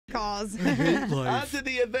calls. On to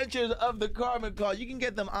the adventures of the Carmen call. You can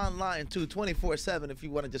get them online too, 24/7 if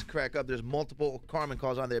you want to just crack up. There's multiple Carmen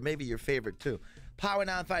calls on there. Maybe your favorite too.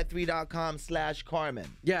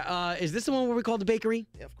 Power953.com/Carmen. Yeah, is this the one where we call the bakery?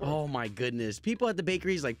 Yeah, of course. Oh, my goodness. People at the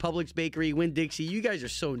bakeries like Publix Bakery, Winn-Dixie, you guys are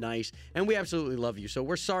so nice, and we absolutely love you. So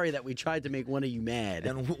we're sorry that we tried to make one of you mad.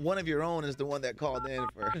 And one of your own is the one that called in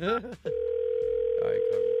for. All right,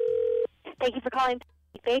 Carmen. Thank you for calling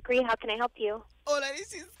Bakery. How can I help you? Hola,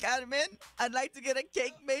 this is Carmen. I'd like to get a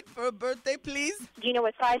cake made for a birthday, please. Do you know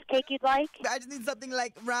what size cake you'd like? I just need something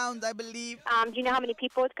like round, I believe. Do you know how many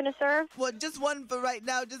people it's going to serve? Well, just one for right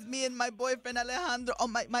now. Just me and my boyfriend Alejandro. Oh,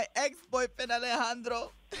 my ex-boyfriend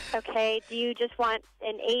Alejandro. Okay. Do you just want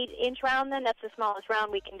an 8-inch round then? That's the smallest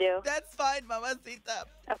round we can do. That's fine, mamacita.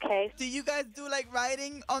 Okay. Do you guys do like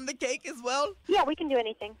writing on the cake as well? Yeah, we can do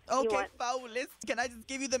anything you Okay, want. fabulous. Can I just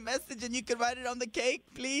give you the message and you can write it on the cake,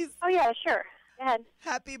 please? Oh, yeah, sure. Go ahead.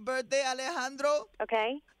 Happy birthday, Alejandro.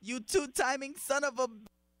 Okay. You two-timing son of a...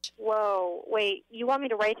 Whoa. Wait, you want me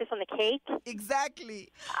to write this on the cake?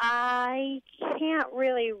 Exactly. I can't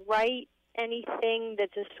really write anything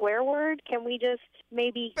that's a swear word. Can we just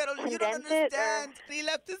maybe Pero you don't condense it? understand. He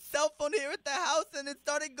left his cell phone here at the house and it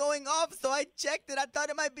started going off, so I checked it. I thought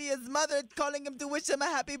it might be his mother calling him to wish him a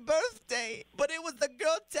happy birthday. But it was the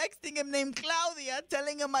girl texting him named Claudia,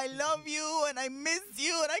 telling him I love you and I miss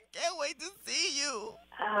you and I can't wait to see you.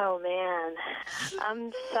 Oh, man.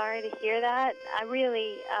 I'm sorry to hear that. I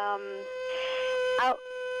really, Are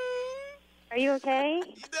you okay?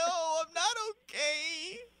 No, I'm not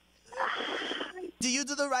okay. Do you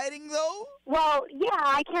do the writing, though? Well, yeah,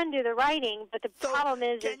 I can do the writing, but the problem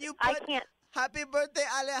is I can't. Happy birthday,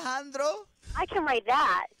 Alejandro? I can write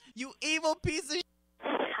that. You evil piece of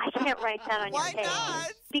I can't write that on Why your cake.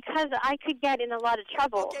 not? Because I could get in a lot of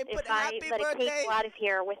trouble Okay, if but I happy let a birthday. cake go out of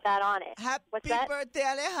here with that on it. Happy What's that? birthday,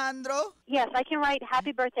 Alejandro. Yes, I can write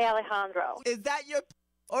Happy Birthday, Alejandro. Is that your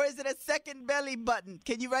or is it a second belly button?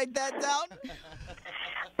 Can you write that down?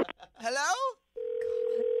 Hello?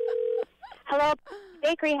 Hello,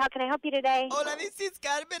 Bakery. How can I help you today? Hola, this is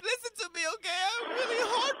Carmen. Listen to me, okay? I'm really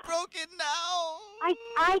heartbroken now. I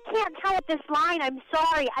can't tell at this line. I'm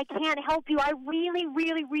sorry. I can't help you. I really,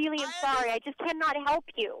 really, really am sorry. I just cannot help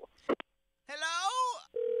you. Hello?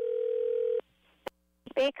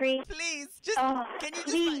 Bakery. Please, just can you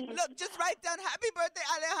please. just write down Happy Birthday,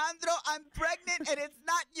 Alejandro. I'm pregnant and it's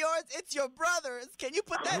not yours, it's your brother's. Can you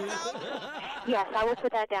put that down? Yes, I will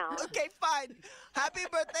put that down. Okay, fine. Happy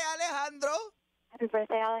birthday, Alejandro. Happy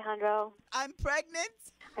birthday, Alejandro. I'm pregnant.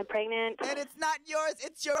 I'm pregnant. And it's not yours,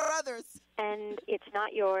 it's your brother's. And it's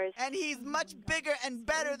not yours. And he's much bigger and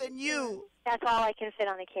better than you. That's all I can fit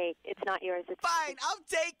on the cake. It's not yours. It's Fine, I'll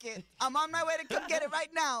take it. I'm on my way to come get it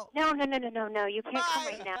right now. No. You can't come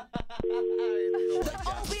right now. The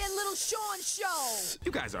Obie and Little Sean Show.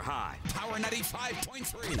 You guys are high. Power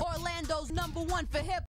 95.3. Orlando's #1 for hip